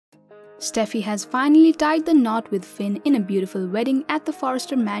Steffy has finally tied the knot with Finn in a beautiful wedding at the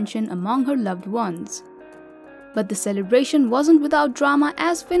Forrester mansion among her loved ones. But the celebration wasn't without drama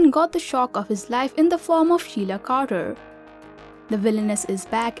as Finn got the shock of his life in the form of Sheila Carter. The villainess is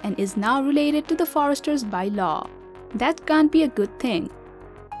back and is now related to the Forresters by law. That can't be a good thing.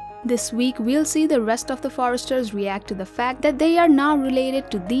 This week we'll see the rest of the Forresters react to the fact that they are now related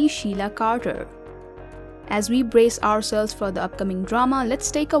to the Sheila Carter. As we brace ourselves for the upcoming drama, let's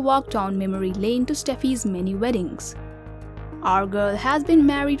take a walk down memory lane to Steffy's many weddings. Our girl has been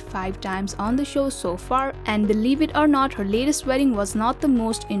married 5 times on the show so far, and believe it or not, her latest wedding was not the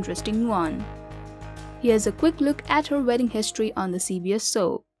most interesting one. Here's a quick look at her wedding history on the CBS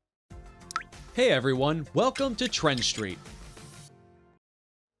soap. Hey everyone, welcome to Trend Street.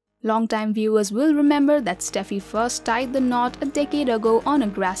 Longtime viewers will remember that Steffy first tied the knot a decade ago on a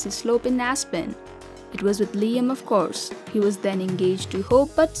grassy slope in Aspen. It was with Liam, of course. He was then engaged to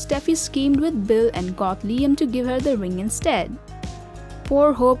Hope, but Steffy schemed with Bill and got Liam to give her the ring instead.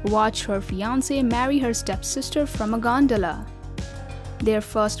 Poor Hope watched her fiancé marry her stepsister from a gondola. Their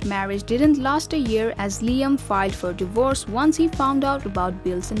first marriage didn't last a year as Liam filed for divorce once he found out about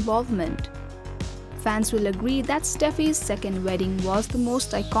Bill's involvement. Fans will agree that Steffy's second wedding was the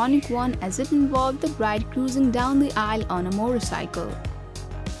most iconic one as it involved the bride cruising down the aisle on a motorcycle.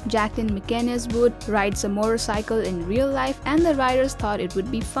 Jacqueline McInnes Wood rides a motorcycle in real life, and the writers thought it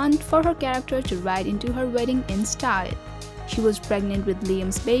would be fun for her character to ride into her wedding in style. She was pregnant with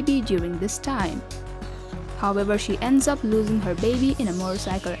Liam's baby during this time. However, she ends up losing her baby in a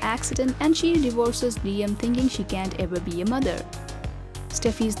motorcycle accident and she divorces Liam thinking she can't ever be a mother.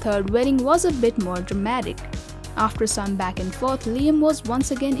 Steffy's third wedding was a bit more dramatic. After some back and forth, Liam was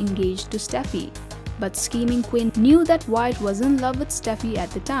once again engaged to Steffy. But scheming Quinn knew that Wyatt was in love with Steffy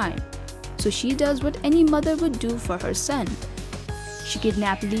at the time, so she does what any mother would do for her son. She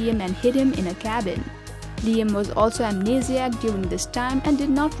kidnapped Liam and hid him in a cabin. Liam was also amnesiac during this time and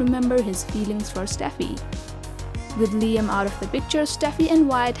did not remember his feelings for Steffy. With Liam out of the picture, Steffy and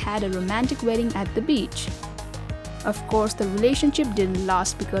Wyatt had a romantic wedding at the beach. Of course, the relationship didn't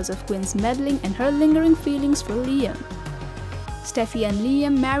last because of Quinn's meddling and her lingering feelings for Liam. Steffy and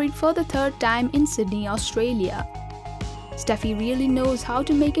Liam married for the 3rd time in Sydney, Australia. Steffy really knows how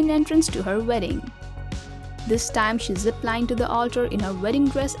to make an entrance to her wedding. This time she ziplined to the altar in her wedding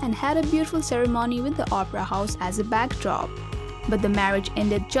dress and had a beautiful ceremony with the opera house as a backdrop. But the marriage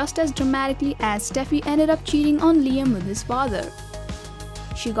ended just as dramatically as Steffy ended up cheating on Liam with his father.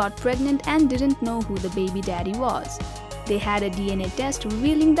 She got pregnant and didn't know who the baby daddy was. They had a DNA test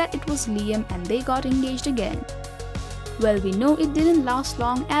revealing that it was Liam and they got engaged again. Well, we know it didn't last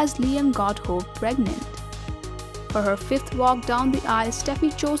long as Liam got Hope pregnant. For her 5th walk down the aisle,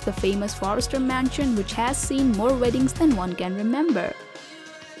 Steffy chose the famous Forrester mansion, which has seen more weddings than one can remember.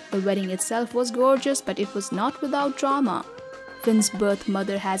 The wedding itself was gorgeous, but it was not without drama. Finn's birth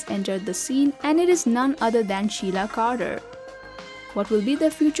mother has entered the scene, and it is none other than Sheila Carter. What will be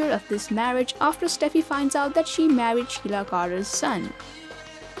the future of this marriage after Steffy finds out that she married Sheila Carter's son?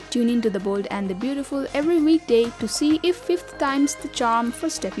 Tune in to The Bold and the Beautiful every weekday to see if 5th time's the charm for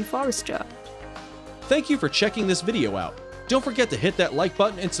Steffy Forrester. Thank you for checking this video out. Don't forget to hit that like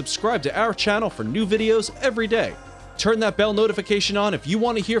button and subscribe to our channel for new videos every day. Turn that bell notification on if you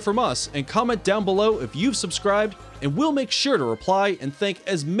want to hear from us, and comment down below if you've subscribed, and we'll make sure to reply and thank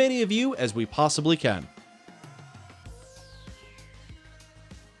as many of you as we possibly can.